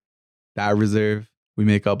reserve, that reserve, we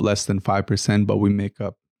make up less than 5%, but we make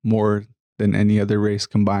up more than any other race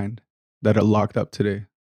combined that are locked up today,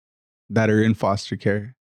 that are in foster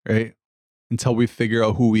care, right? Until we figure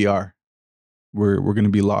out who we are. we're going to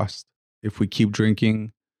be lost. If we keep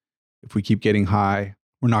drinking, if we keep getting high,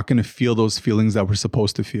 we're not going to feel those feelings that we're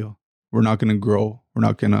supposed to feel. We're not going to grow. We're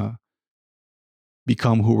not going to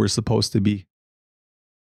become who we're supposed to be.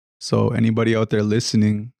 So anybody out there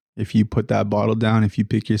listening, if you put that bottle down, if you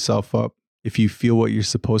pick yourself up, if you feel what you're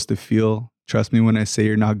supposed to feel, trust me when I say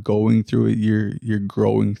you're not going through it, you're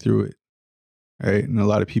growing through it. Right? And a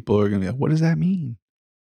lot of people are going to be like, what does that mean?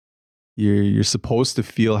 You're supposed to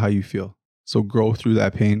feel how you feel. So grow through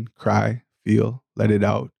that pain, cry, feel, let it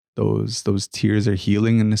out. Those tears are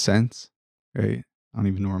healing in a sense, right? I don't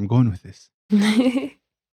even know where I'm going with this.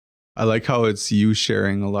 I like how it's you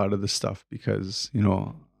sharing a lot of the stuff because, you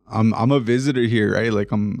know, I'm a visitor here, right?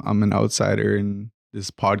 Like I'm an outsider, and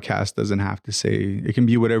this podcast doesn't have to say, it can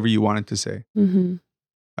be whatever you want it to say. Mm-hmm.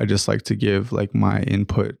 I just like to give like my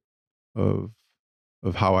input of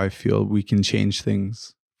how I feel we can change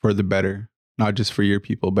things for the better, not just for your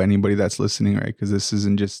people, but anybody that's listening, right? Because this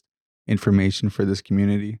isn't just information for this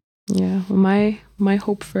community. Yeah. Well, my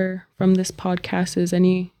hope from this podcast is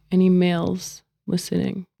any males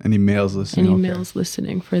listening. Any males listening? Any males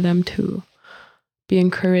listening, for them to be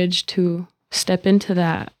encouraged to step into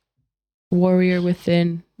that warrior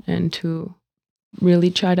within and to really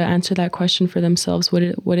try to answer that question for themselves, what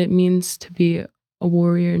it means to be a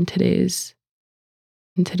warrior in today's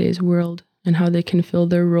world, and how they can fill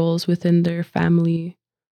their roles within their family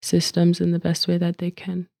systems in the best way that they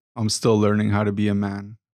can. I'm still learning how to be a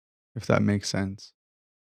man, if that makes sense.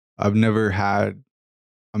 I've never had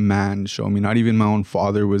a man show me, not even my own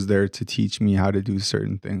father was there to teach me how to do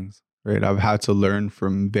certain things, right? I've had to learn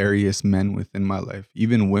from various men within my life.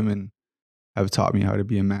 Even women have taught me how to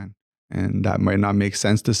be a man. And that might not make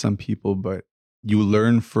sense to some people, but you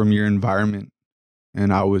learn from your environment.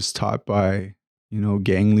 And I was taught by, you know,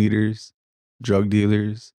 gang leaders, drug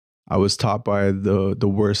dealers. I was taught by the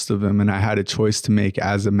worst of them. And I had a choice to make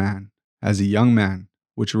as a man, as a young man,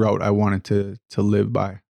 which route I wanted to live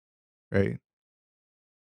by, right?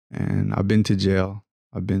 And I've been to jail.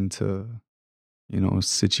 I've been to, you know,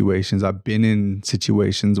 situations. I've been in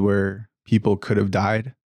situations where people could have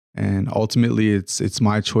died. And ultimately, it's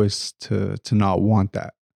my choice to not want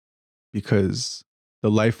that, because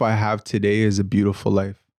the life I have today is a beautiful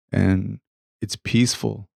life and it's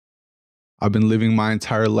peaceful. I've been living my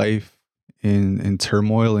entire life in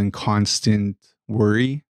turmoil and constant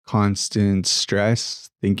worry, constant stress,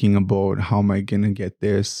 thinking about how am I going to get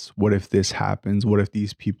this? What if this happens? What if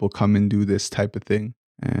these people come and do this type of thing?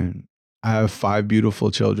 And I have 5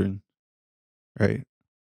 beautiful children, right?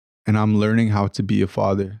 And I'm learning how to be a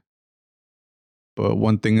father. But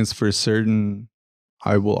one thing is for certain,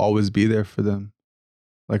 I will always be there for them.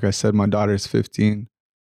 Like I said, my daughter's 15.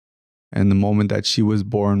 And the moment that she was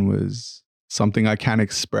born was something I can't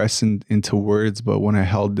express into words. But when I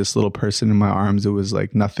held this little person in my arms, it was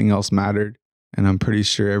like nothing else mattered. And I'm pretty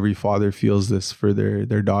sure every father feels this for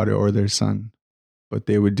their daughter or their son. But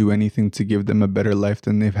they would do anything to give them a better life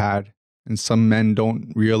than they've had. And some men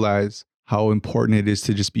don't realize how important it is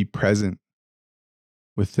to just be present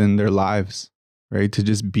within their lives, right? To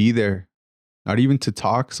just be there, not even to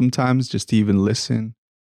talk sometimes, just to even listen.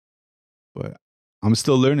 But I'm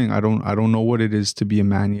still learning. I don't know what it is to be a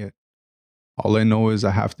man yet. All I know is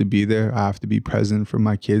I have to be there. I have to be present for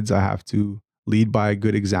my kids. I have to lead by a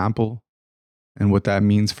good example. And what that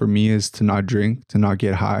means for me is to not drink, to not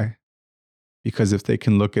get high. Because if they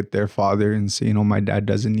can look at their father and say, you know, my dad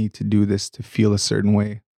doesn't need to do this to feel a certain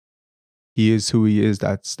way. He is who he is.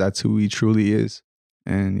 That's who he truly is.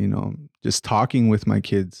 And, you know, just talking with my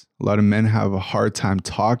kids. A lot of men have a hard time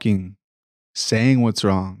talking, saying what's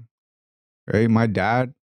wrong, right? My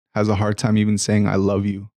dad has a hard time even saying, I love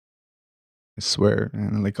you. I swear.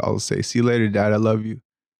 And like, I'll say, see you later, Dad. I love you.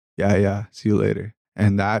 Yeah. See you later.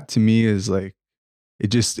 And that to me is like,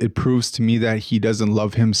 it proves to me that he doesn't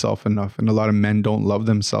love himself enough. And a lot of men don't love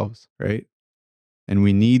themselves, right? And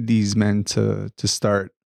we need these men to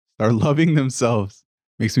start loving themselves.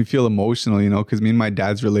 Makes me feel emotional, you know, because me and my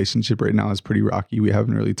dad's relationship right now is pretty rocky. We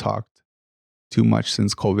haven't really talked too much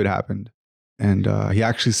since COVID happened. And he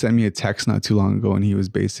actually sent me a text not too long ago, and he was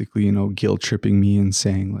basically, you know, guilt tripping me and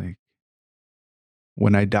saying like,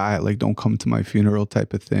 when I die, like, don't come to my funeral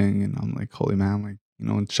type of thing. And I'm like, holy man, like, you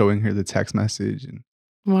know, and showing her the text message. And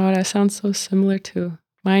wow, that sounds so similar to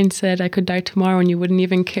mine. Said I could die tomorrow and you wouldn't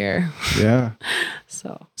even care. Yeah.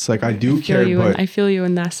 So it's like, I do care, but I feel you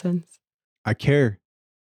in that sense. I care.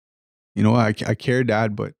 You know, I care,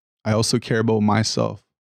 Dad, but I also care about myself.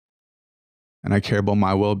 And I care about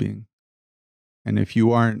my well-being. And if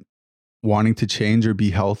you aren't wanting to change or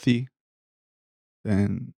be healthy,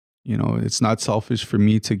 then, you know, it's not selfish for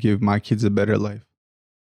me to give my kids a better life.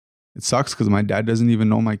 it sucks because my dad doesn't even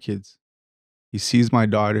know my kids. He sees my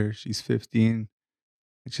daughter, she's 15.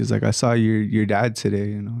 And she's like, I saw your dad today,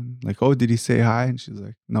 you know. And like, oh, did he say hi? And she's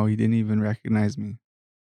like, no, he didn't even recognize me.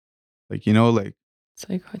 Like, you know, like It's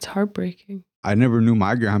like, it's heartbreaking. I never knew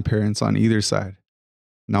my grandparents on either side.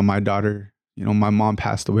 Now my daughter, you know, my mom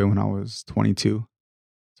passed away when I was 22.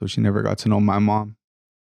 So she never got to know my mom.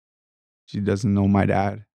 She doesn't know my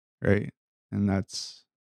dad, right? And that's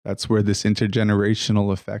where this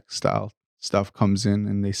intergenerational effect style stuff comes in.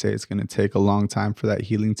 And they say it's going to take a long time for that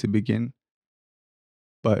healing to begin.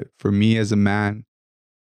 But for me as a man,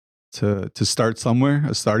 to start somewhere,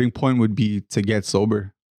 a starting point would be to get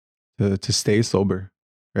sober, to stay sober,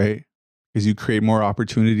 right? Because you create more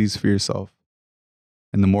opportunities for yourself.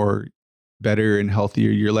 And the more better and healthier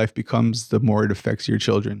your life becomes, the more it affects your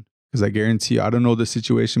children. Because I guarantee you, I don't know the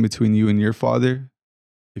situation between you and your father,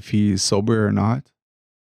 if he's sober or not.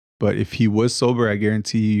 But if he was sober, I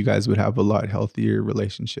guarantee you guys would have a lot healthier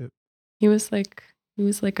relationship. He was like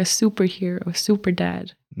a superhero, a super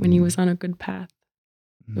dad when he was on a good path.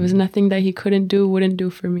 There was nothing that he wouldn't do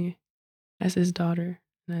for me as his daughter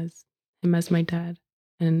and as him as my dad.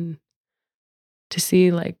 And to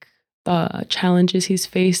see like the challenges he's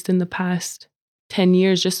faced in the past 10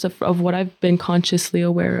 years, just of what I've been consciously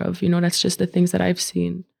aware of, you know, that's just the things that I've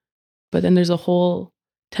seen. But then there's a whole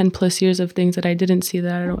 10 plus years of things that I didn't see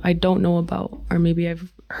that I don't know about. Or maybe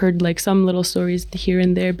I've heard like some little stories here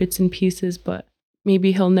and there, bits and pieces, but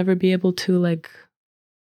maybe he'll never be able to like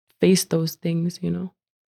face those things, you know?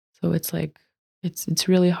 So it's like, it's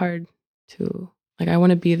really hard to, like, I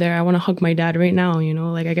want to be there. I want to hug my dad right now, you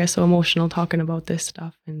know? Like, I get so emotional talking about this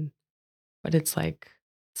stuff. But it's like,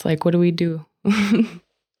 what do we do?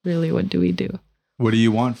 Really, what do we do? What do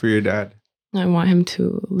you want for your dad? I want him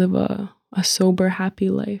to live a sober, happy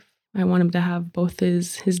life. I want him to have both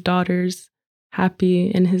his daughters happy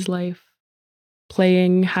in his life,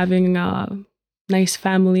 playing, having a nice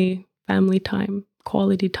family time,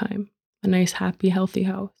 quality time, a nice, happy, healthy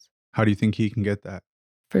house. How do you think he can get that?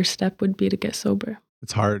 First step would be to get sober.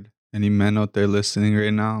 It's hard. Any men out there listening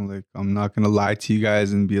right now, like, I'm not going to lie to you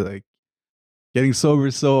guys and be like, getting sober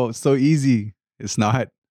is so easy. It's not.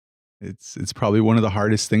 It's probably one of the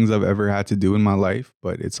hardest things I've ever had to do in my life,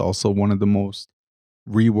 but it's also one of the most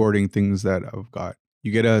rewarding things that I've got.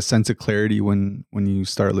 You get a sense of clarity when you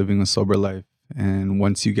start living a sober life. And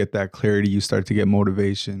once you get that clarity, you start to get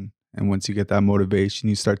motivation. And once you get that motivation,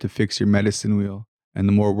 you start to fix your medicine wheel. And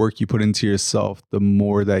the more work you put into yourself, the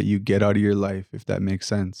more that you get out of your life, if that makes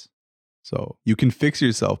sense. So you can fix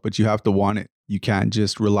yourself, but you have to want it. You can't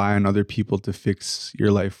just rely on other people to fix your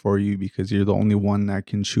life for you, because you're the only one that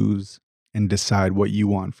can choose and decide what you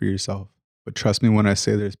want for yourself. But trust me when I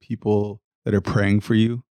say there's people that are praying for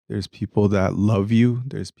you. There's people that love you.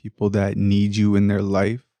 There's people that need you in their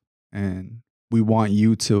life. And we want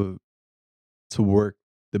you to work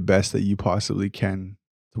the best that you possibly can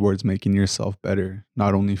towards making yourself better,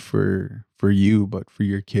 not only for you, but for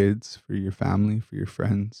your kids, for your family, for your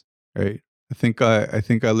friends, right? I think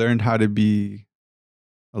I learned how to be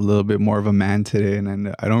a little bit more of a man today,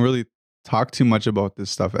 and I don't really talk too much about this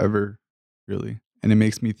stuff ever, really. And it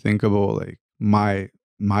makes me think about like my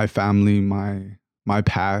family, my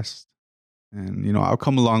past, and you know, I've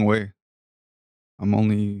come a long way. I'm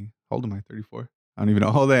only, how old am I? 34? I don't even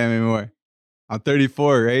know how old I am anymore. I'm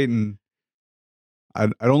 34, right? And I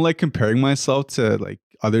don't like comparing myself to like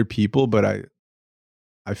other people, but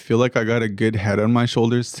I feel like I got a good head on my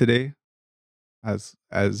shoulders today, as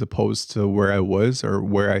opposed to where I was or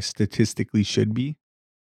where I statistically should be,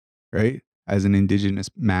 right? As an Indigenous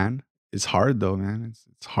man. It's hard though, man.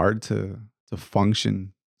 It's hard to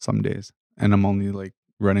function some days. And I'm only like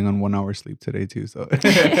running on 1 hour sleep today too, so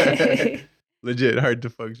legit hard to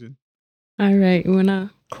function. All right, you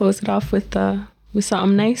wanna close it off with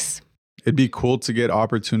something nice? It'd be cool to get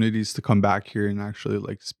opportunities to come back here and actually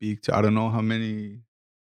like speak to, I don't know how many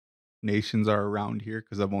nations are around here,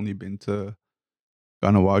 because I've only been to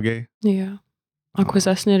Ganawage. Yeah.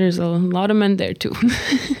 Akwesasne, there's a lot of men there too.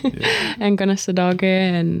 Yeah. And Ganasadage,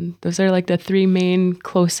 and those are like the three main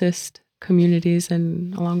closest communities,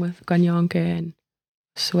 and along with Ganyanke and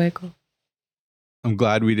Sueko. I'm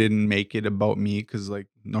glad we didn't make it about me, because like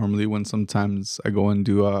normally when sometimes I go and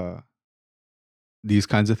do these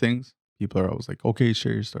kinds of things, people are always like, okay,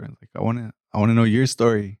 share your story. Like, I wanna know your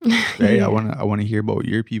story. Right? Yeah. I wanna hear about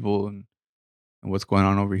your people and what's going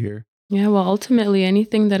on over here. Yeah, well, ultimately,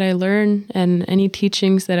 anything that I learn and any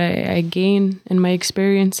teachings that I gain and my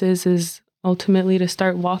experiences is ultimately to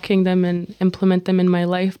start walking them and implement them in my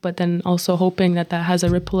life, but then also hoping that that has a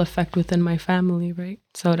ripple effect within my family, right?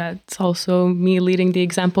 So that's also me leading the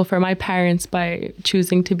example for my parents by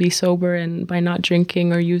choosing to be sober and by not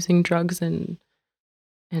drinking or using drugs and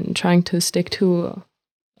trying to stick to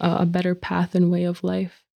a better path and way of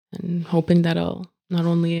life, and hoping that I'll not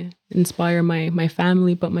only inspire my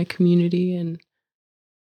family, but my community and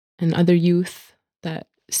other youth that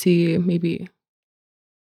see maybe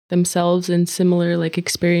themselves in similar like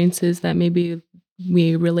experiences that maybe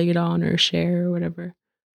we relate on or share or whatever.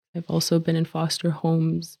 I've also been in foster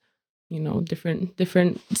homes,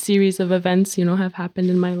 different series of events, have happened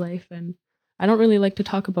in my life, and I don't really like to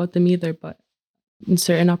talk about them either, but in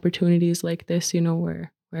certain opportunities like this,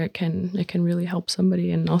 where it can really help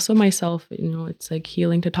somebody, and also myself, it's like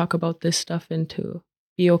healing to talk about this stuff and to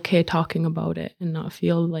be okay talking about it and not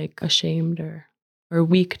feel like ashamed or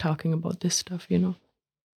weak talking about this stuff.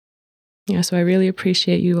 Yeah, so I really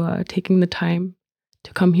appreciate you taking the time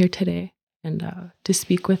to come here today and to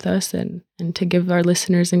speak with us and to give our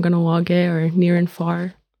listeners in Ganawage or near and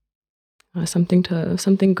far something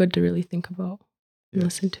good to really think about and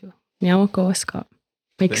listen to. Nyawako, Scott.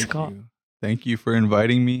 Scott. Thank you for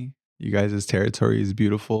inviting me. You guys' territory is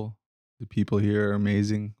beautiful. The people here are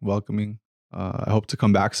amazing, welcoming. I hope to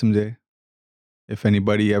come back someday. If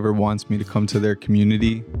anybody ever wants me to come to their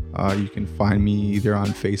community, you can find me either on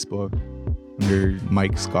Facebook under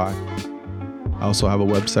Mike Scott. I also have a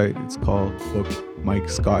website. It's called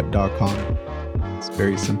bookmikescott.com. It's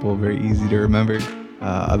very simple, very easy to remember.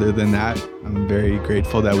 Other than that, I'm very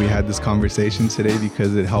grateful that we had this conversation today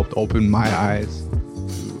because it helped open my eyes to,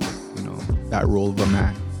 that role of a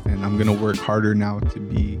man. And I'm going to work harder now to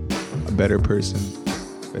be a better person,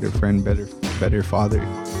 better friend, better father.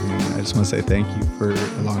 And I just want to say thank you for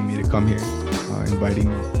allowing me to come here, inviting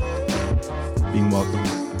me, being welcome.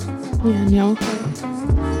 Yeah,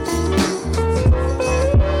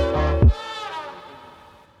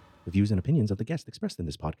 The views and opinions of the guests expressed in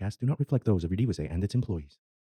this podcast do not reflect those of Iorì and its employees.